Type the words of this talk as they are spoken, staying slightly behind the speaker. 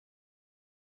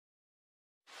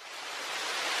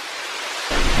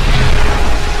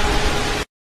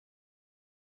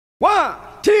1,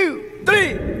 2,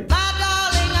 3.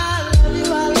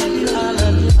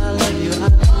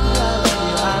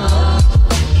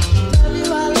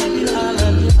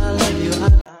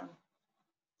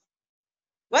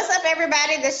 What's up,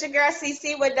 everybody? This your girl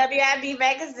CC with WIB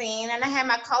Magazine, and I have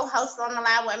my co-host on the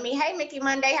line with me. Hey, Mickey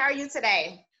Monday, how are you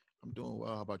today? I'm doing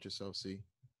well. How about yourself, C?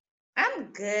 I'm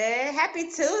good. Happy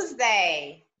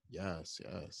Tuesday. Yes,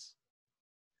 yes.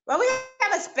 Well, we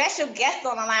have a special guest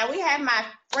on the line. We have my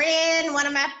friend, one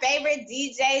of my favorite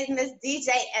DJs, Miss DJ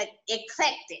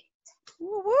Eclectic.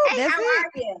 Woo-woo, Hey, that's how it.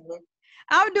 are you?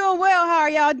 I'm doing well. How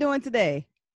are y'all doing today?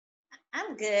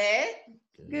 I'm good.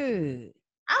 Good.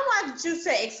 I want you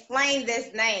to explain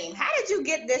this name. How did you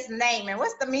get this name, and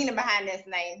what's the meaning behind this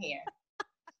name here?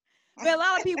 Well, a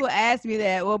lot of people ask me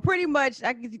that. Well, pretty much,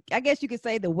 I guess you could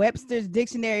say the Webster's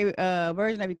Dictionary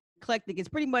version of eclectic is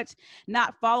pretty much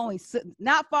not following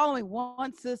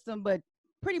one system, but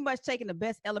pretty much taking the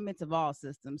best elements of all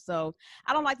systems. So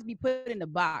I don't like to be put in the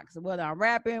box, whether I'm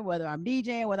rapping, whether I'm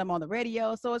DJing, whether I'm on the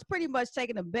radio. So it's pretty much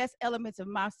taking the best elements of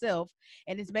myself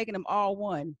and it's making them all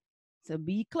one to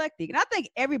be eclectic. And I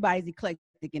think everybody's eclectic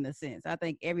in a sense. I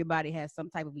think everybody has some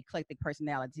type of eclectic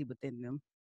personality within them.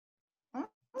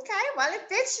 Okay, well, it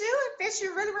fits you. It fits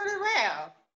you really, really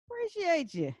well.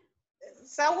 Appreciate you.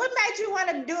 So what made you want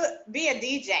to be a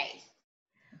DJ?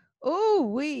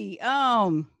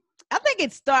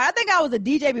 I think I was a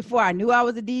DJ before I knew I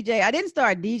was a DJ. I didn't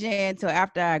start DJing until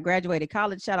after I graduated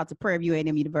college. Shout out to Prairie View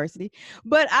A&M University.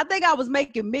 But I think I was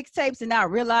making mixtapes and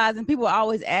not realizing people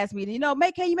always ask me,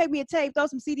 can you make me a tape? Throw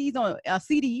some CDs on a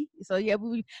CD. So yeah,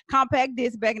 we compact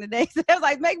disc back in the day. So I was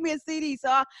like, make me a CD.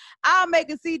 So I'll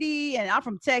make a CD, and I'm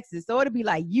from Texas. So it'll be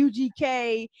like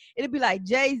UGK, it'll be like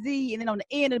Jay-Z, and then on the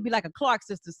end, it'll be like a Clark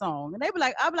Sister song. And I'll be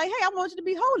like, hey, I want you to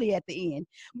be holy at the end.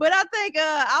 But I think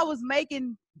I was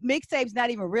making mixtapes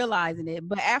not even realizing it.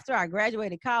 But after I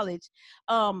graduated college,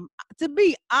 to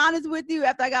be honest with you,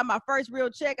 after I got my first real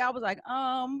check, I was like, what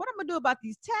I'm gonna do about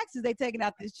these taxes they taking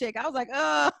out this check? I was like,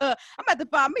 I'm about to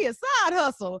find me a side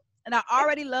hustle. And I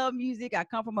already love music. I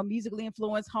come from a musically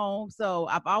influenced home, so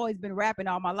I've always been rapping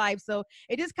all my life. So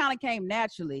it just kind of came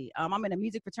naturally. I'm in a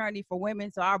music fraternity for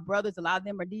women, so our brothers, a lot of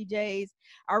them are DJs.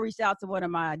 I reached out to one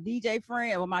of my DJ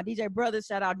friends, or my DJ brothers,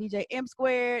 shout out DJ M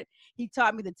Squared. He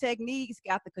taught me the techniques,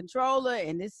 got the controller,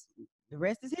 and the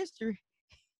rest is history.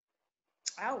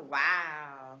 Oh,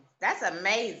 wow. That's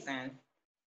amazing.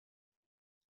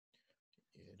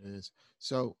 It is.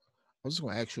 So I was just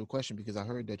going to ask you a question because I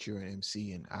heard that you're an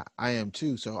MC and I am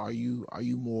too. So are you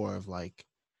more of like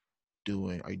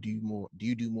do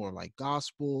you do more like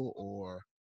gospel or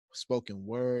spoken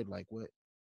word? Like what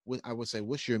I would say,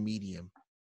 what's your medium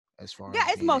as far as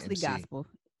It's mostly gospel.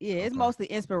 Yeah, okay. It's mostly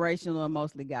inspirational and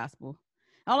mostly gospel.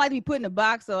 I don't like to be put in a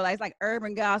box, so it's like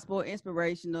urban gospel,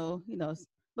 inspirational,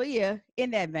 but yeah, in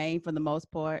that vein for the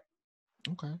most part.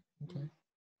 Okay.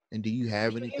 And do you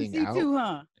have anything MC out? too,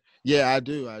 huh? Yeah, I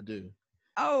do.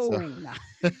 Oh, no.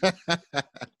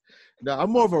 No, I'm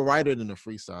more of a writer than a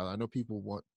freestyle. I know people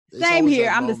want. Same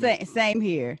here. I'm the same. Same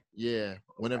here. Yeah.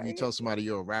 Whenever you tell somebody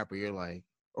you're a rapper, you're like,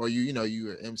 or you're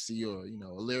an MC or a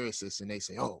lyricist, and they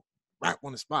say, "Oh, rap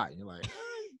on the spot." And you're like, it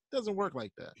doesn't work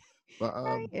like that. But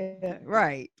yeah,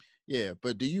 right. Yeah,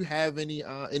 but do you have any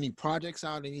projects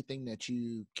out? Anything that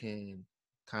you can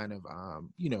kind of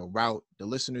route the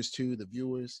listeners to, the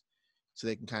viewers, so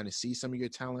they can kind of see some of your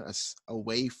talent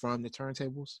away from the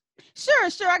turntables? Sure.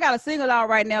 I got a single out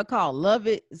right now called Love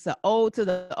It. It's an ode to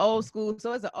the old school.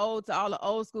 So it's an ode to all the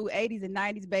old school 80s and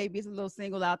 90s, baby. It's a little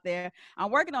single out there. I'm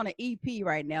working on an EP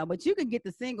right now, but you can get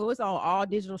the single. It's on all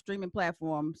digital streaming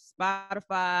platforms,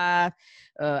 Spotify,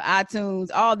 iTunes,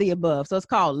 all the above. So it's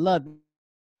called Love It.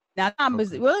 Now,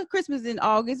 Christmas in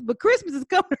August, but Christmas is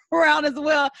coming around as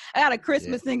well. I got a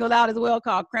Christmas single out as well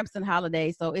called Crimson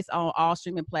Holiday. So it's on all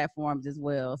streaming platforms as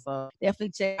well. So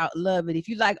definitely check out Love It. If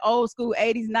you like old school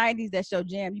 80s, 90s, that's your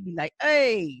jam. You be like,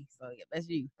 hey. So yeah, that's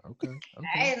you. Okay.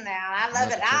 Hey, now, I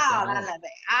love it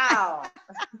all.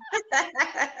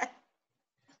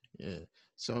 Yeah.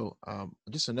 So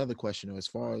just another question, as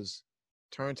far as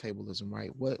turntablism,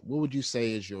 right? What would you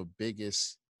say is your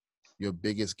biggest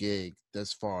gig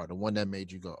thus far, the one that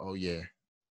made you go, oh yeah,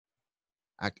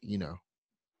 I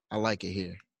like it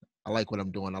here. I like what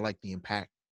I'm doing. I like the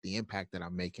impact that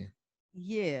I'm making.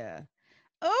 Yeah.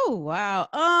 Oh, wow.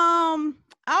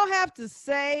 I'll have to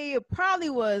say it probably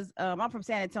was, I'm from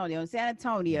San Antonio. In San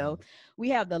Antonio, we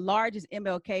have the largest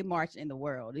MLK march in the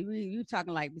world. You're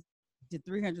talking like to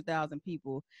 300,000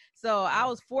 people. So I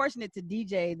was fortunate to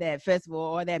DJ that festival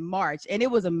or that march, and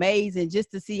it was amazing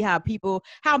just to see how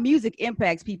music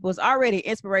impacts people. It's already an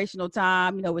inspirational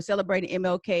time. You know, we're celebrating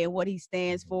MLK and what he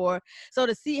stands for. So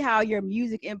to see how your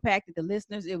music impacted the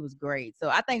listeners, it was great. So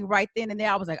I think right then and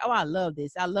there, I was like, oh, I love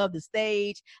this. I love the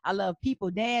stage. I love people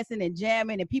dancing and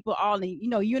jamming and people all,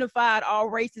 unified, all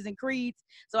races and creeds.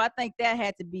 So I think that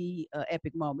had to be an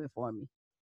epic moment for me.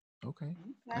 Okay.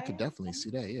 I could definitely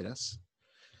see that. Yeah, that's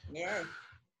Yeah,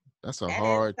 a that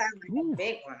hard. sounds like a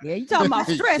big one. Yeah, you talking about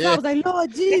stress. Yeah. I was like,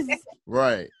 Lord Jesus.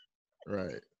 Right.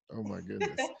 Oh my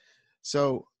goodness.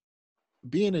 So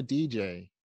being a DJ,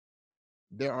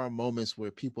 there are moments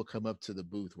where people come up to the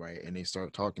booth, right, and they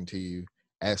start talking to you,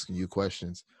 asking you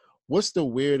questions. What's the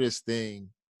weirdest thing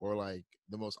or like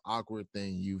the most awkward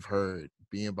thing you've heard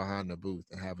being behind the booth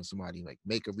and having somebody like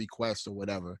make a request or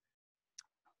whatever?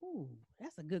 Ooh,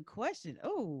 that's a good question.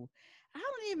 Oh, I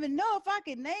don't even know if I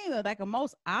could name it like a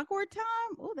most awkward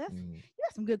time. Oh, you got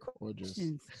some good Or just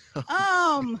questions.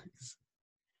 I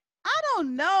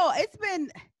don't know. I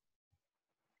think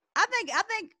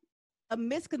a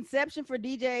misconception for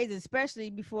DJs, especially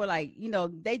before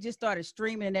they just started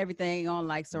streaming and everything on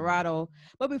like Serato.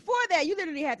 But before that, you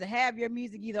literally had to have your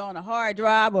music either on a hard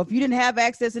drive, or if you didn't have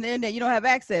access to the internet, you don't have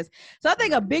access. So I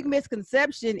think a big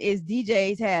misconception is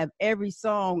DJs have every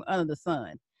song under the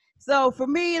sun. So for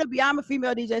me, I'm a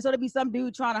female DJ, so there'll be some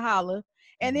dude trying to holler.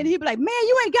 And then he'd be like, man,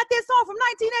 you ain't got that song from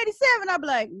 1987. I'd be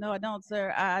like, no, I don't,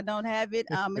 sir. I don't have it.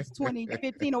 It's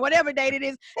 2015 or whatever date it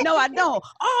is. No, I don't.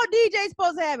 All DJs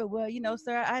supposed to have it. Well,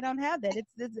 sir, I don't have that.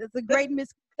 It's a great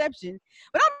misconception.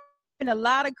 But I'm in a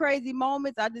lot of crazy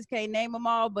moments. I just can't name them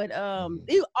all. But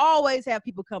you always have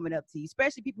people coming up to you,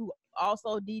 especially people who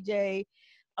also DJ.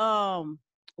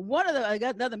 One of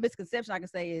another misconception I can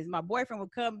say is my boyfriend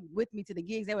would come with me to the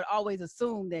gigs. They would always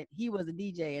assume that he was a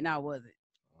DJ and I wasn't.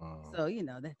 So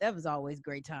that was always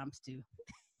great times too.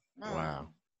 Wow.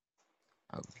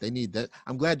 They need that.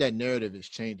 I'm glad that narrative is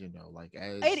changing though. Like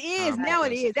as it is now,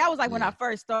 it is. That was like when I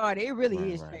first started. It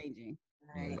really is right. changing.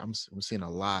 Right. I'm seeing a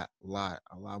lot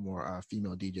more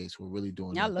female DJs who are really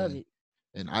doing. I love it,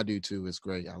 and I do too. It's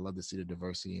great. I love to see the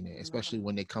diversity in it, especially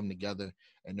when they come together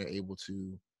and they're able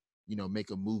to,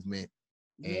 make a movement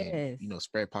and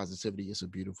spread positivity. It's a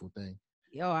beautiful thing.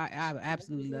 I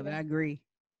absolutely love it. I agree.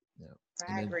 Yeah,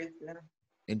 I agree.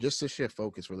 And just to shift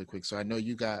focus really quick, so I know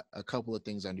you got a couple of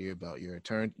things under your belt. You're a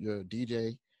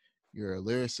DJ, you're a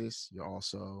lyricist, you're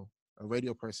also a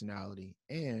radio personality,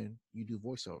 and you do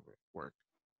voiceover work,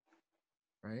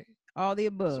 right? All the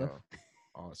above. So,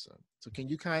 awesome. So can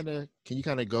you kind of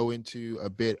go into a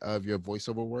bit of your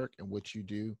voiceover work and what you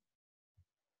do?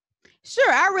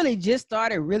 Sure. I really just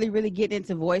started really getting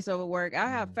into voiceover work. I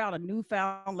have found a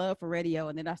newfound love for radio,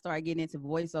 and then I started getting into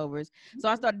voiceovers. So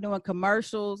I started doing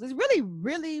commercials. It's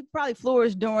really probably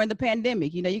flourished during the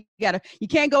pandemic. You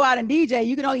can't go out and DJ.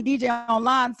 You can only DJ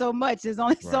online so much. There's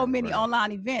only so many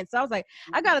online events. So I was like,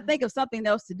 I got to think of something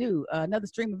else to do, another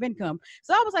stream of income.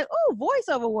 So I was like, oh,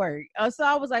 voiceover work. So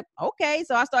I was like, okay.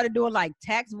 So I started doing like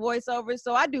tax voiceovers.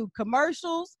 So I do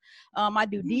commercials. I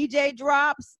do DJ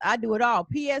drops. I do it all.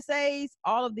 PSAs,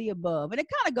 all of the above. And it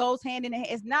kind of goes hand in hand.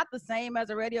 It's not the same as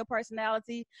a radio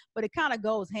personality, but it kind of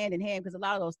goes hand in hand because a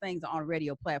lot of those things are on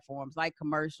radio platforms like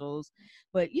commercials.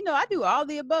 But, I do all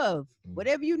the above.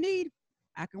 Whatever you need,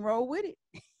 I can roll with it.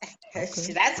 Okay, that's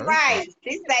perfect. Right.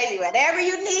 She says whatever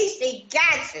you need, she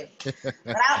got you.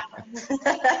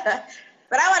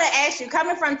 But I want to ask you,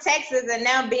 coming from Texas and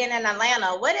now being in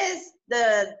Atlanta, what is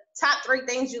the top 3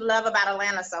 things you love about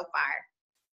Atlanta so far?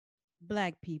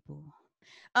 Black people.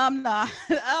 No,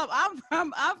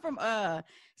 I'm from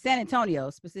San Antonio,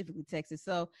 specifically Texas.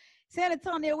 So San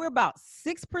Antonio, we're about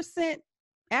 6%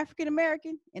 African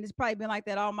American, and it's probably been like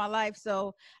that all my life.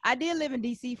 So I did live in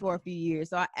DC for a few years.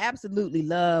 So I absolutely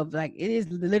love, like, it is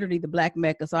literally the Black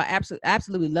Mecca. So I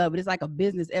absolutely love it. It's like a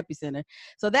business epicenter.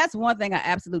 So that's one thing I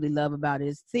absolutely love about it,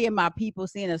 is seeing my people,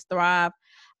 seeing us thrive.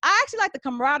 I actually like the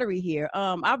camaraderie here.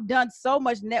 I've done so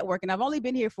much networking. I've only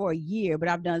been here for a year, but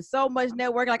I've done so much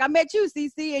networking. Like I met you,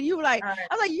 CC, and you were like, I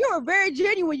was like, you were very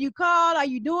genuine. You called. Are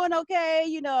you doing okay?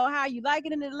 How you like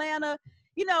it in Atlanta?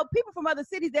 People from other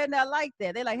cities, they're not like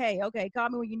that. They're like, hey, okay, call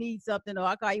me when you need something, or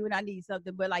I'll call you when I need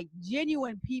something. But like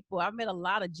genuine people, I've met a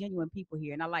lot of genuine people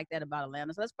here, and I like that about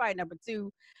Atlanta. So that's probably number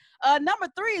 2. Number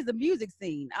 3 is the music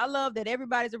scene. I love that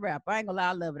everybody's a rapper. I ain't gonna lie,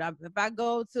 I love it. If I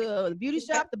go to the beauty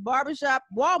shop, the barber shop,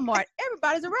 Walmart,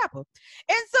 everybody's a rapper.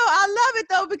 And so I love it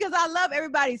though, because I love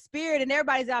everybody's spirit, and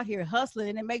everybody's out here hustling,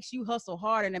 and it makes you hustle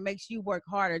harder, and it makes you work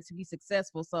harder to be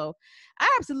successful. So I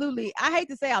hate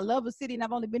to say I love a city and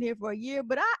I've only been here for a year,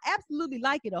 but I absolutely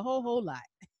like it a whole lot.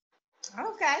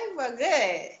 Okay, well,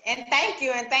 good. And thank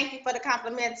you for the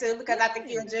compliment too, because I think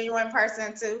you're a genuine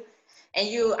person too. And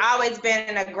you always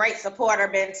been a great supporter,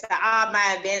 been to all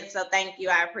my events. So thank you.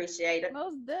 I appreciate it.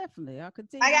 Most definitely. I'll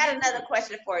continue. I got another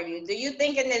question for you. Do you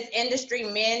think in this industry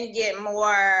men get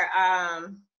more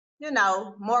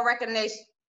more recognition,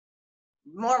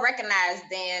 more recognized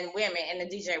than women in the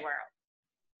DJ world?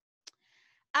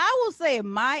 I will say in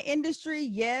my industry,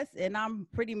 yes. And I'm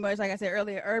pretty much, like I said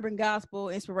earlier, urban gospel,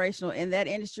 inspirational in that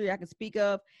industry I can speak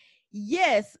of.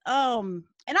 Yes. And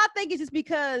I think it's just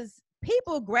because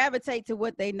people gravitate to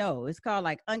what they know. It's called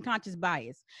like unconscious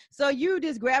bias. So you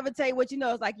just gravitate what you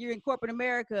know. It's like you're in corporate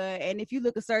America. And if you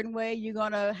look a certain way, you're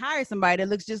going to hire somebody that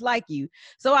looks just like you.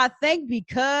 So I think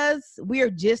because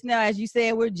we're just now, as you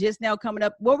said, we're just now coming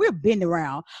up. Well, we've been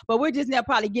around, but we're just now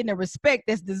probably getting the respect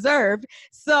that's deserved.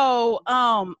 So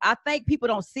I think people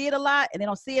don't see it a lot and they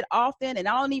don't see it often. And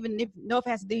I don't even know if it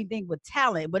has to do anything with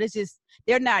talent, but it's just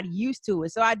they're not used to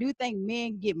it. So I do think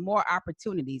men get more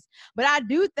opportunities. But I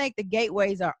do think the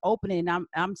gateways are opening.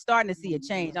 I'm starting to see a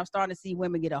change. I'm starting to see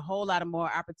women get a whole lot of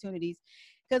more opportunities.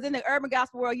 Because in the urban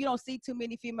gospel world, you don't see too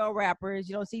many female rappers.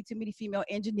 You don't see too many female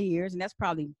engineers. And that's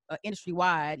probably industry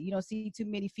wide. You don't see too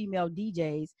many female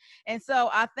DJs. And so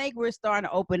I think we're starting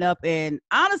to open up. And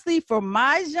honestly, for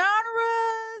my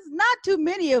genres, not too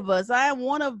many of us. I am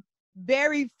one of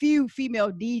very few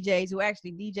female DJs who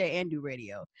actually DJ and do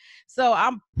radio. So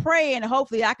I'm praying,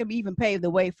 hopefully I can even pave the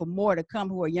way for more to come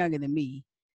who are younger than me.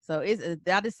 So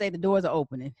I just say the doors are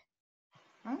opening.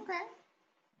 Okay.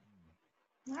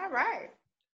 All right.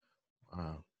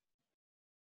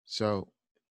 So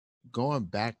going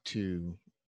back to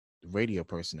radio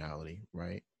personality,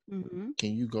 right? Mm-hmm.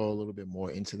 Can you go a little bit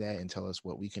more into that and tell us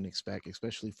what we can expect,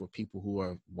 especially for people who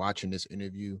are watching this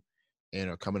interview and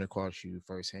are coming across you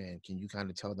firsthand? Can you kind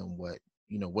of tell them what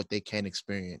they can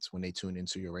experience when they tune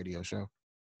into your radio show?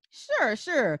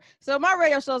 Sure. So my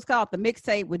radio show is called The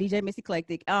Mixtape with DJ Miss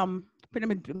Eclectic. Put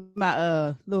them in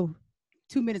my little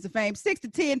 2 minutes of fame, 6 to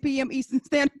 10 p.m. Eastern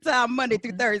Standard Time, Monday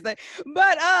through Thursday.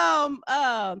 But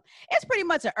it's pretty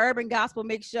much an urban gospel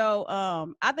mix show.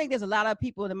 I think there's a lot of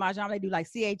people in my genre, they do like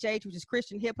CHH, which is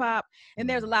Christian hip hop, and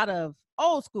there's a lot of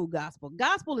old school gospel.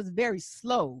 Gospel is very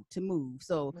slow to move.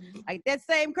 So like that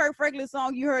same Kirk Franklin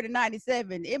song you heard in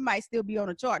 97, it might still be on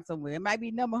a chart somewhere. It might be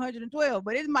number 112,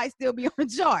 but it might still be on the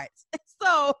charts.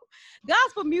 So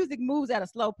gospel music moves at a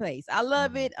slow pace. I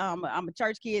love it. I'm a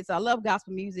church kid, so I love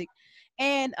gospel music.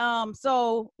 And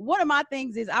so one of my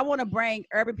things is I want to bring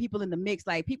urban people in the mix,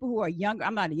 like people who are younger.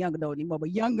 I'm not a young adult anymore,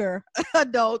 but younger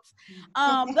adults.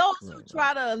 Those who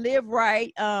try to live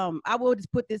right. I will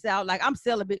just put this out, like I'm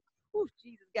celibate. Ooh,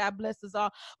 Jesus, God bless us all.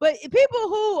 But people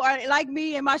who are like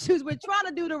me in my shoes, we're trying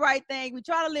to do the right thing. We're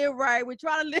trying to live right. We're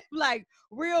trying to live like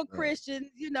real Christians,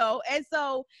 And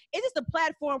so it's just a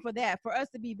platform for that, for us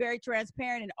to be very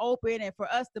transparent and open and for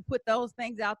us to put those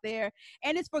things out there.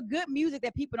 And it's for good music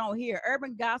that people don't hear.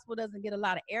 Urban gospel doesn't get a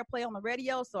lot of airplay on the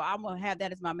radio, so I'm going to have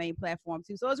that as my main platform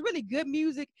too. So it's really good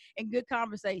music and good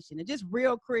conversation and just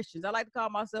real Christians. I like to call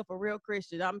myself a real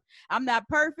Christian. I'm not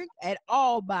perfect at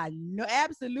all by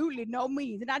absolutely no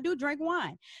means. And I do drink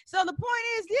wine. So the point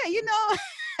is,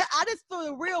 I just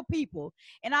feel real people.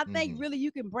 And I think really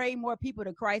you can bring more people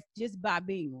to Christ just by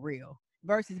being real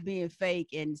versus being fake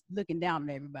and looking down on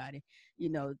everybody.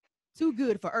 Too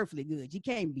good for earthly good. You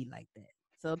can't be like that.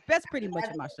 So that's pretty much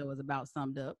what my show is about,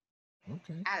 summed up.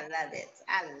 Okay. I love it.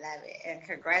 And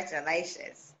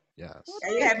congratulations. Yes.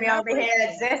 Well, you have me over here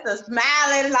just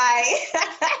smiling like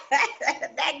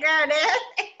that girl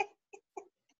there.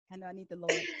 I know I need the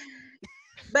Lord.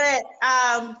 But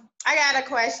I got a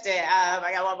question.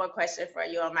 I got one more question for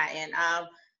you on my end.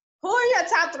 Who are your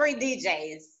top 3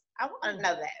 DJs? I want to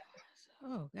know that.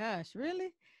 Oh gosh,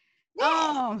 really?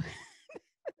 Yeah.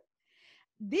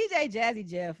 DJ Jazzy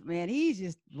Jeff, man, he's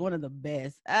just one of the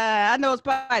best. I know it's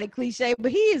probably cliche,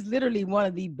 but he is literally one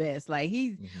of the best. Like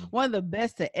he's one of the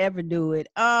best to ever do it.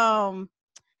 For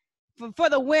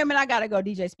the women, I gotta go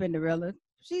DJ Spinderella.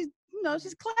 She's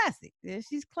classic. Yeah,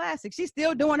 she's classic. She's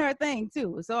still doing her thing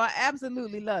too. So I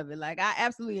absolutely love it. Like I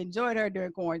absolutely enjoyed her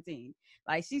during quarantine.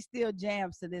 Like she still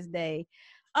jams to this day.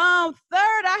 Third,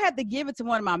 I had to give it to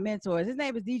one of my mentors. His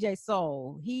name is DJ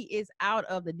Soul. He is out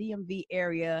of the DMV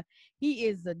area. He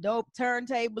is a dope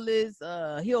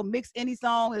turntablist. He'll mix any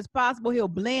song as possible. He'll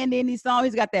blend any song.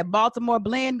 He's got that Baltimore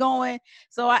blend going.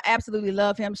 So I absolutely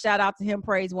love him. Shout out to him,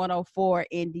 Praise 104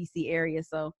 in DC area.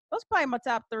 So those are probably my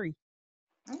top 3.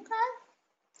 Okay.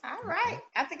 All Okay. right.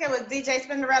 I think it was DJ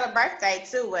Spinderella's birthday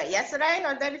too. What, yesterday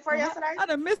or the day before Oh, yesterday? I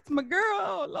done missed my girl.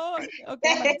 Oh Lord.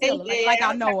 Okay, I'm about to tell her like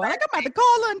I Yeah, know her. Like I'm about to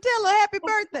call her and tell her happy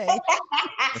birthday.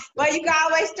 well, you can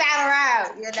always shout her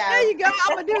out, you There know. you go.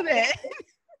 I'm gonna do that.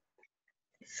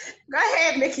 Go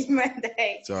ahead, Mickey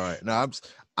Monday. It's all right. No,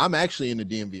 I'm actually in the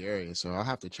DMV area, so I'll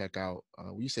have to check out.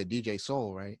 You said DJ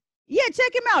Soul, right? Yeah,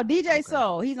 check him out, DJ Okay.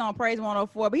 Soul. He's on Praise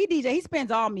 104, but he spins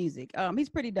all music. He's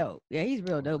pretty dope. Yeah, he's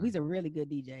real dope. Okay. He's a really good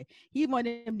DJ. He's one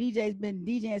of them DJs been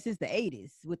DJing since the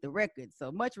 80s with the records.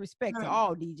 So much respect to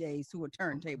all DJs who are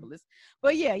turntablists.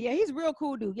 But yeah, he's a real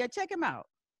cool dude. Yeah, check him out.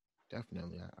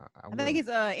 Definitely. I I think his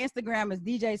Instagram is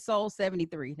DJ Soul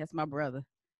 73. That's my brother.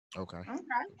 Okay.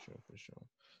 Okay. For sure.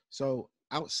 So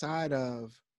outside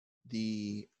of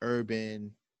the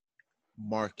urban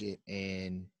market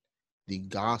and the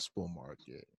gospel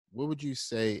market, what would you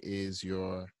say is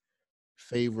your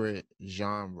favorite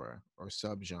genre or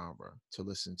subgenre to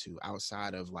listen to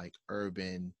outside of like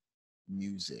urban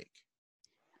music?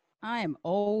 I am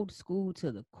old school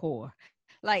to the core.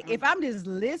 Like if I'm just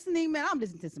listening, man, I'm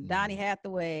listening to some Donny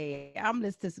Hathaway. I'm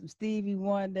listening to some Stevie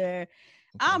Wonder.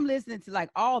 I'm listening to like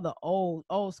all the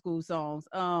old school songs.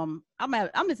 I'm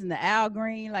listening to Al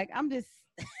Green. Like I'm just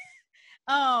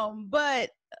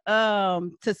but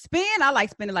to spin, I like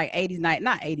spinning like 80s night,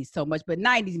 not 80s so much, but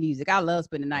 90s music. I love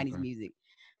spinning 90s music.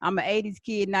 I'm an 80s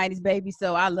kid, 90s baby,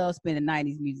 so I love spinning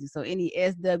 90s music. So any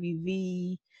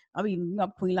SWV, I mean,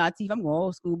 Queen Latifah, I'm going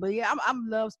old school, but yeah, I'm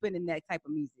love spinning that type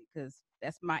of music because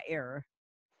that's my era.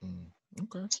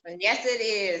 Okay. Yes, it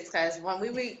is. Because when we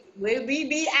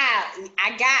be out,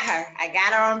 I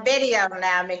got her on video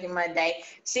now, Mickey Monday.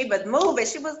 She was moving.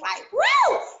 She was like,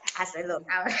 "Woo!" I said, "Look,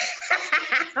 I'm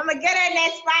gonna get her in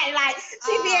that spotlight."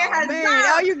 She be in her man.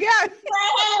 zone. Oh, you got it.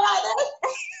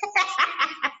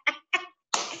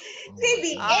 She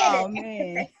be in it.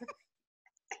 Man.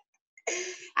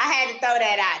 I had to throw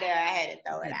that out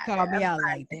there. Call me out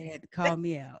like that. Call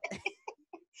me out.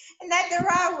 Nothing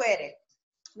wrong with it.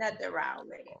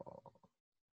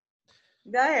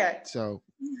 Go ahead. So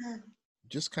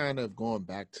just kind of going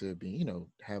back to being,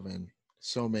 having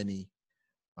so many,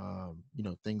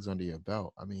 things under your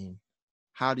belt. I mean,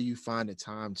 how do you find the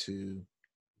time to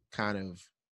kind of,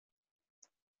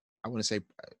 I want to say,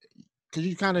 because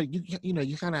you kind of,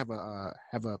 you kind of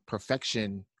have a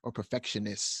perfection or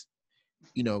perfectionist,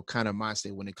 kind of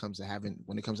mindset when it comes to having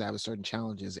certain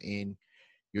challenges in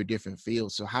your different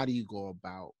fields. So how do you go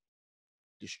about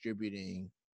distributing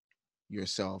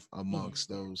yourself amongst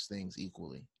those things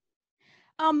equally?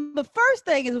 The first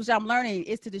thing is, which I'm learning,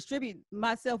 is to distribute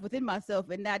myself within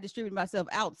myself and not distribute myself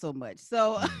out so much.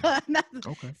 So,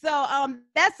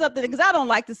 that's something, because I don't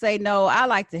like to say no. I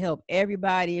like to help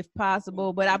everybody if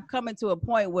possible, but I'm coming to a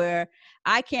point where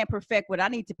I can't perfect what I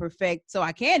need to perfect, so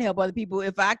I can help other people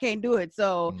if I can't do it.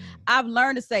 So I've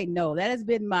learned to say no. That has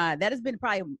been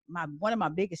probably one of my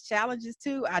biggest challenges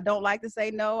too. I don't like to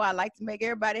say no. I like to make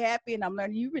everybody happy, and I'm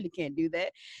learning you really can't do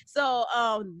that. So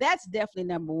that's definitely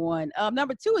number one.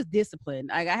 Number two is discipline.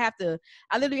 Like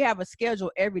I literally have a schedule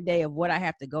every day of what I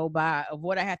have to go by, of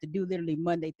what I have to do literally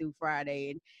Monday through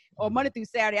Friday or Monday through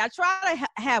Saturday. I try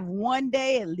to have one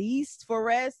day at least for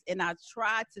rest, and I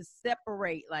try to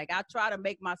separate. Like I try to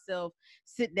make myself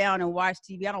sit down and watch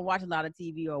TV. I don't watch a lot of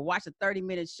TV or watch a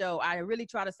 30-minute show. I really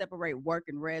try to separate work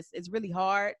and rest. It's really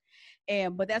hard.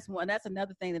 But that's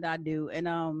another thing that I do.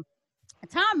 And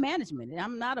time management.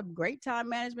 I'm not a great time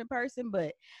management person,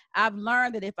 but I've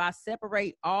learned that if I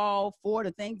separate all four of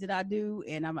the things that I do,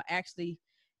 and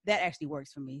that actually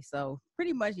works for me. So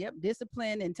pretty much,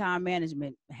 discipline and time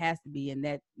management has to be in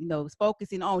that, it's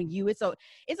focusing on you. It's a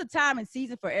time and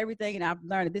season for everything. And I've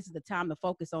learned that this is the time to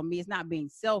focus on me. It's not being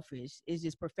selfish. It's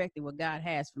just perfecting what God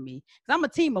has for me. Because I'm a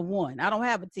team of one. I don't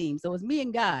have a team. So it's me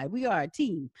and God. We are a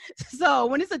team. So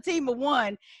when it's a team of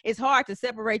one, it's hard to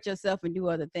separate yourself and do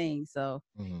other things. So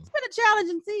it's been a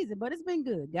challenging season, but it's been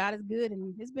good. God is good.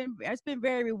 And it's been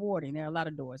very rewarding. There are a lot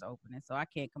of doors opening, so I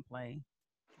can't complain.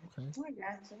 Okay.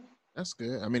 That's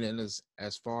good. I mean, and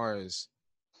as far as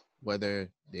whether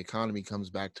the economy comes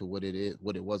back to what it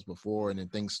was before, and then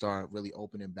things start really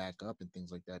opening back up and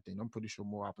things like that, then I'm pretty sure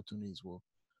more opportunities will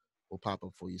pop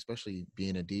up for you, especially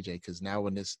being a DJ. Because now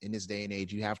in this day and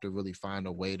age, you have to really find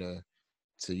a way to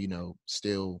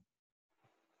still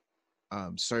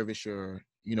service your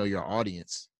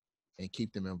audience and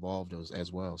keep them involved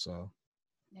as well. So.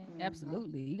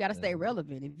 Absolutely. You got to stay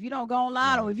relevant. If you don't go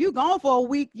online, or if you gone for a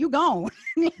week, you gone.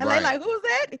 They like, who's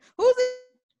that? Who's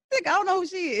it? I don't know who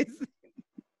she is.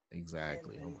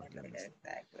 Exactly. Oh my goodness.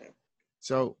 Exactly.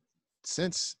 So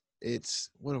since it's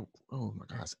oh my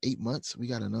gosh, 8 months. We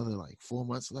got another like 4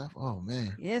 months left. Oh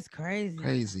man, It's crazy.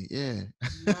 crazy. Yeah.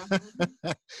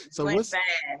 Mhm. So Went what's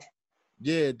fast.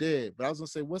 yeah, it did. But I was gonna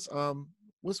say,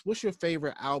 what's your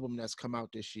favorite album that's come out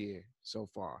this year so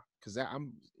far? Because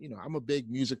I'm a big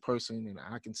music person, and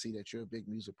I can see that you're a big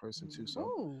music person too. So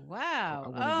Oh, I wow.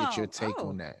 want to get your take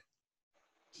on Oh, that.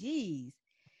 geez.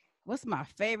 What's my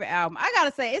favorite album? I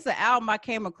gotta say, it's an album I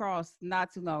came across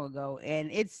not too long ago, and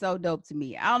it's so dope to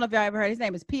me. I don't know if y'all ever heard. His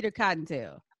name is Peter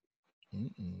Cottontail.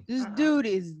 Mm-mm. This Uh-uh. dude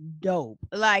is dope.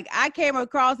 Like, I came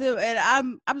across him, and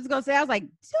I'm just gonna say, I was like,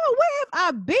 so where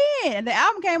have I been? And the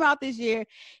album came out this year.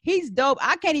 He's dope.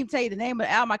 I can't even tell you the name of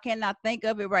the album. I cannot think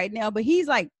of it right now. But he's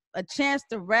like a Chance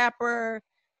the Rapper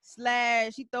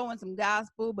slash he throwing some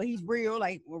gospel, but he's real,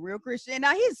 like a real Christian.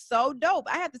 Now he's so dope.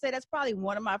 I have to say that's probably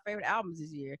one of my favorite albums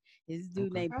this year. Is this dude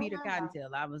Okay. named Oh, Peter wow. Cottontail.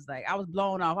 I was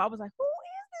blown off. I was like, who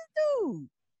is this dude?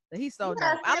 But he's so You dope.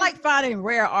 gotta I send like finding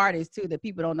rare artists too that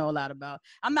people don't know a lot about.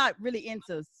 I'm not really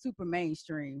into super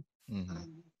mainstream. Mm-hmm.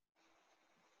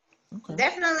 Okay.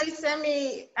 Definitely send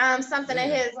me something of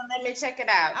Yeah. his and let me check it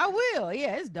out. I will.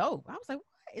 Yeah, it's dope. I was like, what?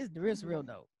 It's real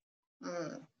dope.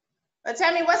 Mm. But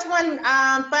tell me, what's one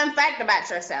fun fact about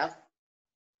yourself?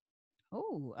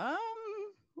 Oh,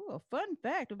 a fun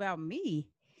fact about me.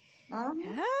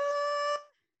 Mhm.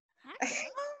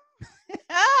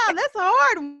 Ah, that's a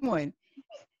hard one.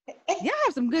 Y'all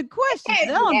have some good questions Can't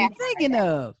that I be don't be asked like thinking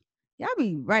of. Y'all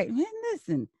be right, man.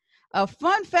 Listen, a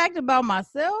fun fact about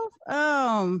myself.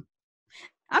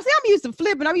 I see, I'm used to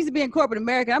flipping. I'm used to being corporate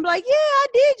American. I'm like, yeah, I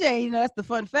DJ. You know, that's the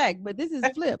fun fact. But this is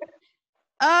flip.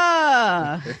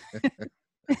 Uh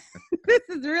this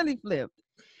is really flipped.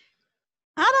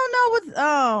 I don't know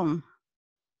what's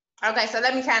Okay, so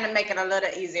let me kind of make it a little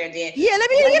easier then. yeah. Let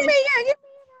me What give is- me yeah. Give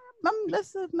me,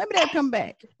 let's maybe that'll come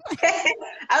back.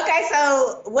 okay,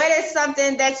 so what is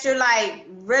something that you're like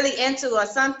really into or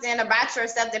something about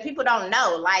yourself that people don't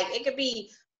know? Like it could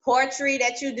be poetry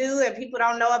that you do and people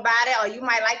don't know about it, or you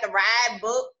might like to write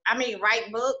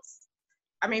books.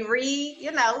 Read, any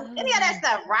of that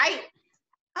stuff, right?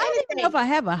 I don't even know if Anything.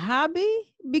 I have a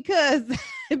hobby because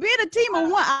being a team of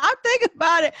one, I think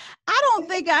about it. I don't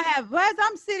think I have. As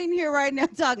I'm sitting here right now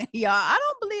talking to y'all, I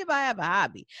don't believe I have a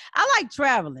hobby. I like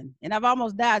traveling, and I've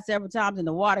almost died several times in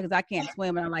the water because I can't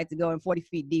swim and I like to go in 40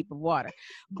 feet deep of water.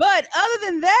 But other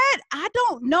than that, I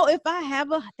don't know if I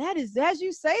have a. That is, as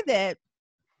you say that,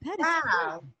 that is.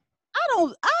 Wow.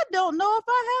 I don't know if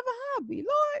I have a hobby.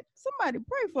 Lord, somebody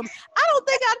pray for me. I don't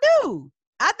think I do.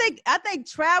 I think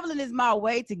traveling is my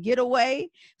way to get away.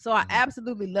 So I Mhm.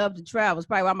 absolutely love to travel. It's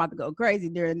probably why I'm about to go crazy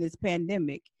during this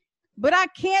pandemic. But I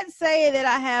can't say that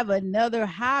I have another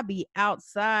hobby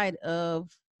outside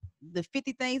of the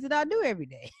 50 things that I do every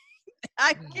day.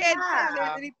 I can't say there's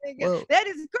Wow. anything else. Well, That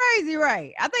is crazy,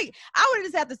 right? I think I would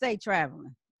just have to say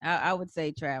traveling. I would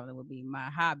say traveling would be my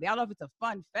hobby. I don't know if it's a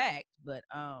fun fact, but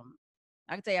I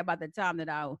can tell you about the time that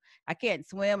I can't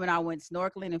swim and I went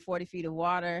snorkeling in 40 feet of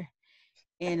water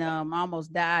and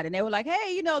almost died. And they were like,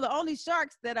 hey, the only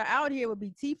sharks that are out here would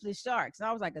be teethless sharks. And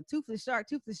I was like, a toothless shark?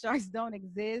 Toothless sharks don't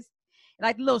exist.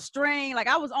 Like the little string, like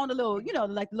I was on the little,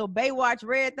 like the little Baywatch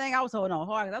red thing. I was holding on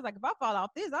hard. I was like, if I fall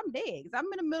off this, I'm dead. Cause I'm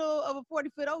in the middle of a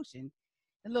 40-foot ocean.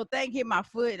 The little thing hit my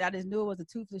foot. I just knew it was a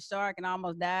toothless shark and I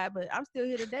almost died. But I'm still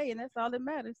here today, and that's all that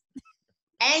matters.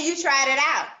 And you tried it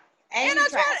out. And And you I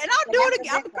tried tried, it. and I'll So do that's it the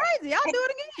again. I'm difference. crazy. I'll do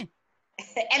it again.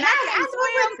 And And I can't I'm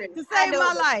swim with you. to I save do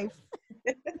my it. life.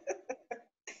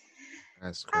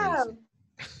 that's crazy. Oh,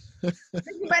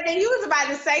 but then you was about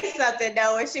to say something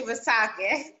though when she was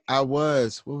talking. I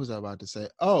was. What was I about to say?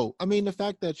 Oh, I mean, the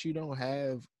fact that you don't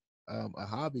have a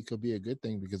hobby could be a good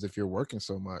thing because if you're working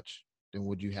so much, then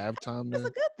would you have time That's a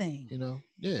to, good thing.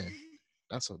 Yeah.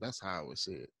 That's how I would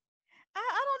see it. I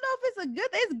don't know if it's a good.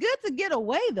 It's good to get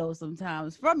away though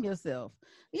sometimes from yourself.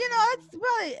 It's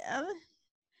really,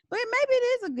 but maybe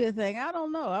it is a good thing. I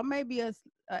don't know. I may be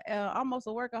almost a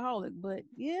workaholic, but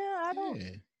yeah, I don't. Yeah.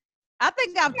 I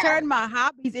think I've That's Yeah, turned good. my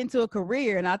hobbies into a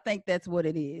career, and I think that's what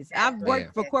it is. that's I've what Yeah.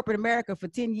 worked for it corporate America for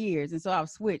 10 years, and so I've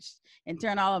switched and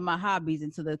turned all of my hobbies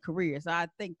into the career. So I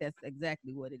think that's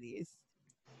exactly what it is. is.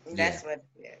 Yeah. That's what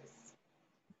it is.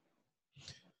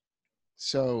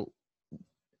 So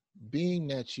being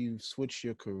that you've switched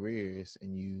your careers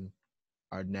and you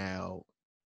are now,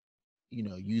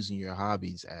 using your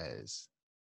hobbies as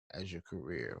your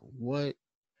career,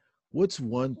 what's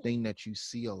one thing that you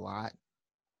see a lot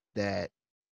that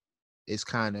is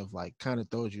kind of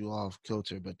throws you off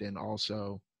kilter, but then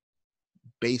also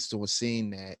based on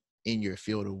seeing that in your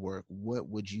field of work, what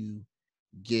would you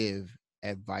give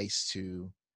advice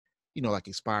to, like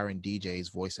aspiring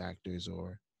DJs, voice actors,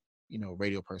 or,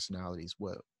 radio personalities,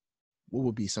 what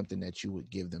would be something that you would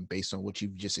give them based on what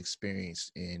you've just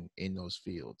experienced in those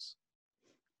fields?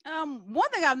 One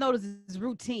thing I've noticed is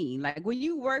routine. Like when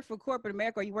you work for corporate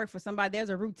America or you work for somebody, there's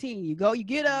a routine. You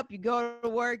get up, you go to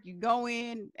work, you go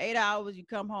in 8 hours, you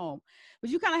come home. But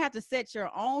you kind of have to set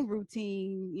your own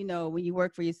routine, when you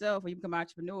work for yourself or you become an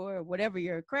entrepreneur or whatever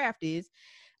your craft is.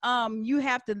 You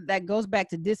have to, that goes back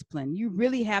to discipline. You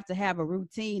really have to have a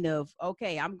routine of,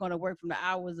 okay, I'm going to work from the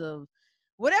hours of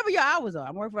whatever your hours are.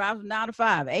 I'm working for hours 9 to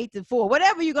 5, 8 to 4,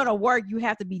 whatever you're going to work, you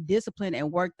have to be disciplined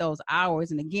and work those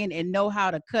hours. And again, and know how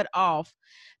to cut off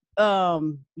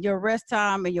your rest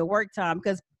time and your work time.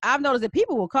 Because I've noticed that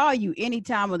people will call you any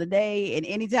time of the day and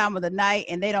any time of the night,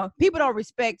 and people don't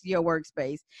respect your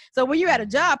workspace. So when you're at a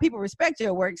job, people respect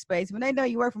your workspace. When they know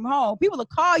you work from home, people will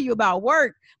call you about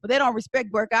work, but they don't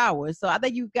respect work hours. So I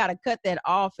think you've got to cut that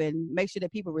off and make sure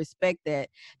that people respect that.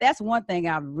 That's one thing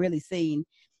I've really seen.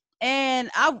 And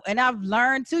I've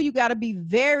learned too, you got to be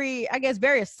very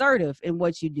assertive in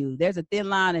what you do. There's a thin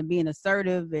line in being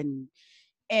assertive and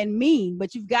mean,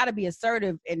 but you've got to be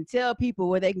assertive and tell people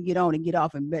where they can get on and get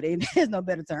off, and there's no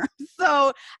better term.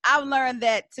 So I've learned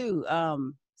that too,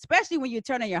 especially when you're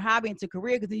turning your hobby into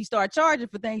career, because then you start charging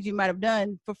for things you might have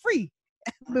done for free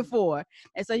before.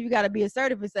 And so you got to be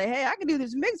assertive and say, hey, I can do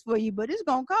this mix for you, but it's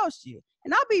going to cost you.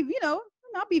 And I'll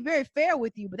be very fair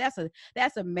with you, but that's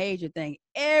a major thing.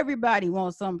 Everybody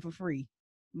wants something for free,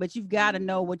 but you've got to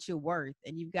know what you're worth,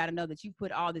 and you've got to know that you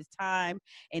put all this time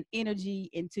and energy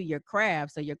into your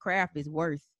craft. So your craft is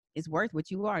worth what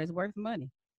you are. It's worth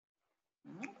money.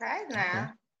 Okay,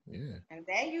 now. Okay. Yeah. And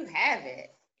there you have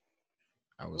it.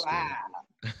 I was wow.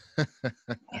 good.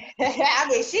 I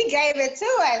mean, she gave it to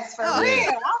us for real. I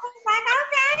was like,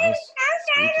 okay,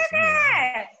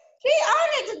 she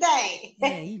owned it today.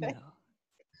 Yeah,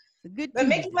 It's a good But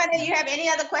Tuesday. Mickey Money, do you have any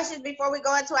other questions before we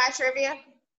go into our trivia?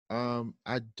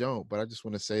 I don't, but I just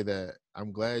want to say that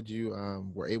I'm glad you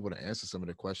were able to answer some of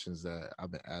the questions that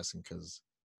I've been asking, because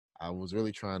I was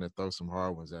really trying to throw some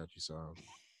hard ones at you,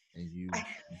 and you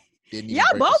didn't even Y'all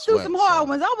break a both threw sweat, some hard so.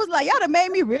 ones. I was like, y'all done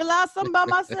made me realize something about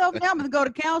myself. Now I'm gonna go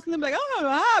to counseling. Like, I don't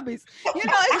have no hobbies. You're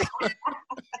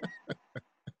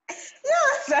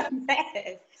so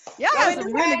bad. Y'all have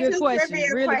some really good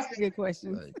questions. Really good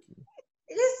questions. Thank you.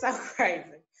 You're so crazy.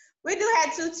 We do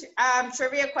have two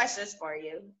trivia questions for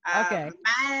you. Okay.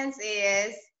 Mine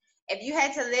is, if you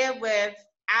had to live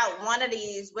without one of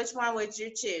these, which one would you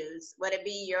choose? Would it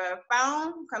be your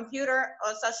phone, computer,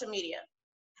 or social media?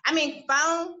 I mean,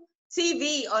 phone,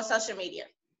 TV, or social media?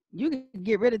 You can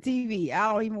get rid of TV.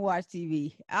 I don't even watch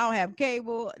TV. I don't have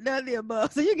cable, none of the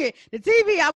above. So you get the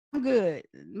TV, I'm good.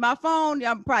 My phone,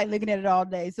 I'm probably looking at it all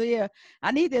day. So yeah,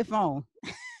 I need that phone.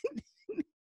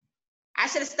 I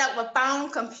should have stuck with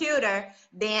phone, computer,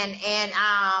 then and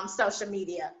social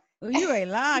media. Well, you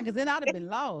ain't lying, because then I'd have been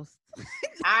lost. All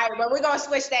right, but we're gonna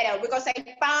switch that up. We're gonna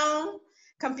say phone,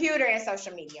 computer, and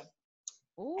social media.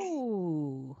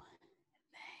 Ooh.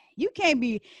 You can't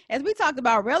be, as we talked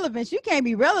about relevance, you can't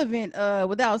be relevant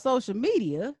without social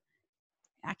media.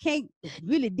 I can't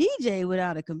really DJ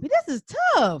without a computer. This is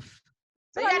tough.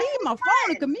 So I need my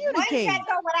phone to communicate. One you can't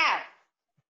go without.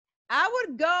 I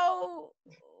would go.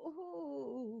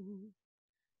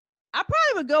 I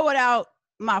probably would go without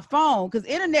my phone, because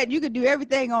internet, you could do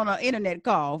everything on an internet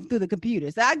call through the computer.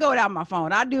 So I go without my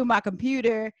phone. I do my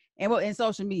computer and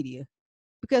social media,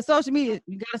 because social media,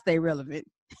 you gotta stay relevant.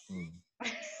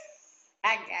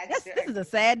 I got you. This is a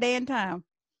sad day and time.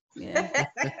 Yeah.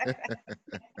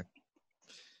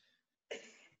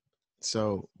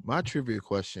 So my trivia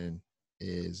question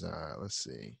is, let's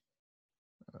see.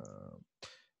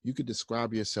 You could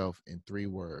describe yourself in 3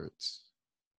 words.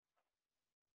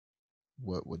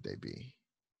 What would they be?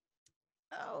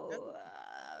 Oh,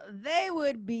 they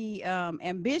would be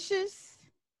ambitious,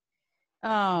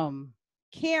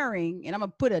 caring, and I'm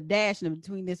gonna put a dash in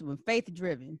between this one,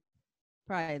 faith-driven.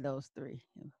 Probably those 3.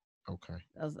 Okay.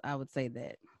 I would say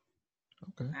that.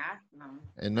 Okay.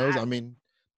 And those, I mean,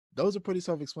 those are pretty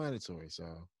self-explanatory.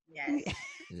 So. Yes,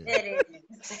 Yeah. it is.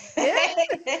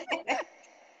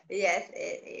 Yes,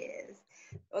 it is.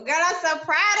 Well, girl, I'm so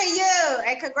proud of you,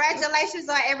 and congratulations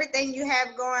on everything you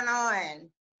have going on.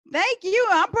 Thank you.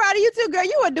 I'm proud of you too, girl.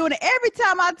 You are doing it every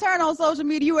time I turn on social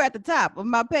media. You were at the top of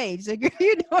my page. So, girl,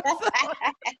 you're doing so.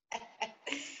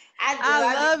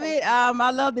 I love it.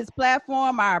 I love this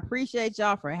platform. I appreciate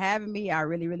y'all for having me. I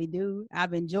really, really do.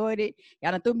 I've enjoyed it.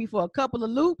 Y'all done threw me for a couple of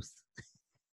loops.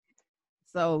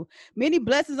 So many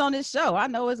blessings on this show. I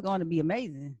know it's going to be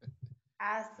amazing.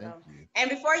 Awesome.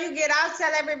 And before you get out,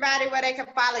 tell everybody where they can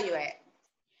follow you at.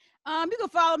 You can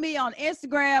follow me on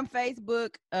Instagram,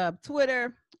 Facebook,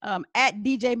 Twitter, at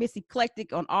DJ Miss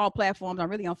Eclectic on all platforms. I'm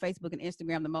really on Facebook and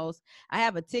Instagram the most. I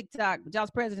have a TikTok, but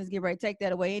y'all's presidents get ready to take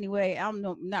that away anyway. I'm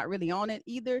not really on it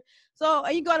either. So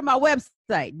you go to my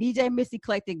website,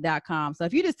 djmisseclectic.com. So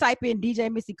if you just type in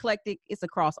DJ Miss Eclectic, it's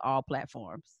across all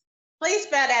platforms. Please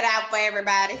spell that out for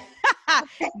everybody.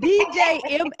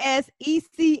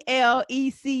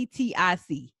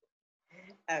 DJMSECLECTIC.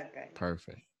 Okay.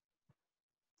 Perfect.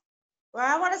 Well,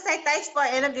 I want to say thanks for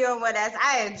interviewing with us.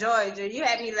 I enjoyed you. You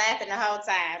had me laughing the whole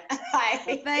time.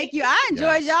 Well, thank you. I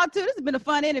enjoyed Yes. y'all too. This has been a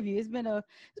fun interview. It's been a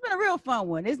real fun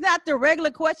one. It's not the regular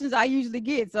questions I usually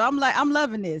get, so I'm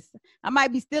loving this. I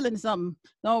might be stealing something.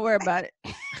 Don't worry about it.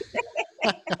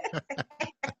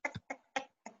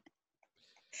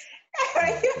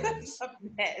 You're the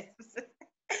best.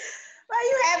 Well,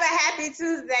 you have a happy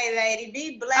Tuesday, lady.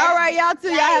 Be blessed. All right, y'all too.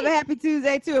 Y'all have a happy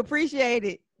Tuesday too. Appreciate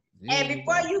it. And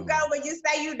before you go, when you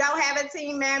say you don't have a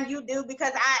team, ma'am, you do,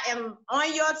 because I am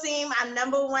on your team. I'm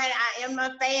number one. I am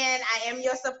a fan. I am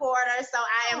your supporter. So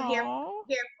I am here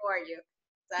for you.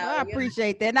 So Well, I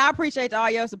appreciate that. And I appreciate all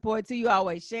your support too. You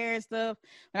always sharing stuff.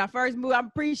 When I first moved, I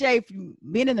appreciate you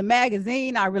being in the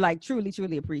magazine. I really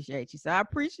truly appreciate you. So I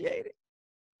appreciate it.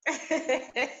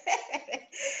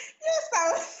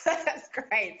 That's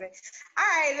crazy. All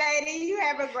right, lady. You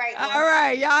have a great one. All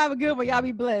right. Y'all have a good one. Y'all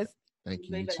be blessed. Thank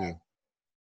you, you too.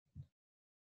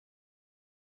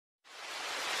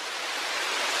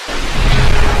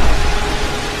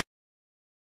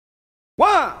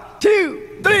 One,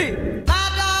 two, three.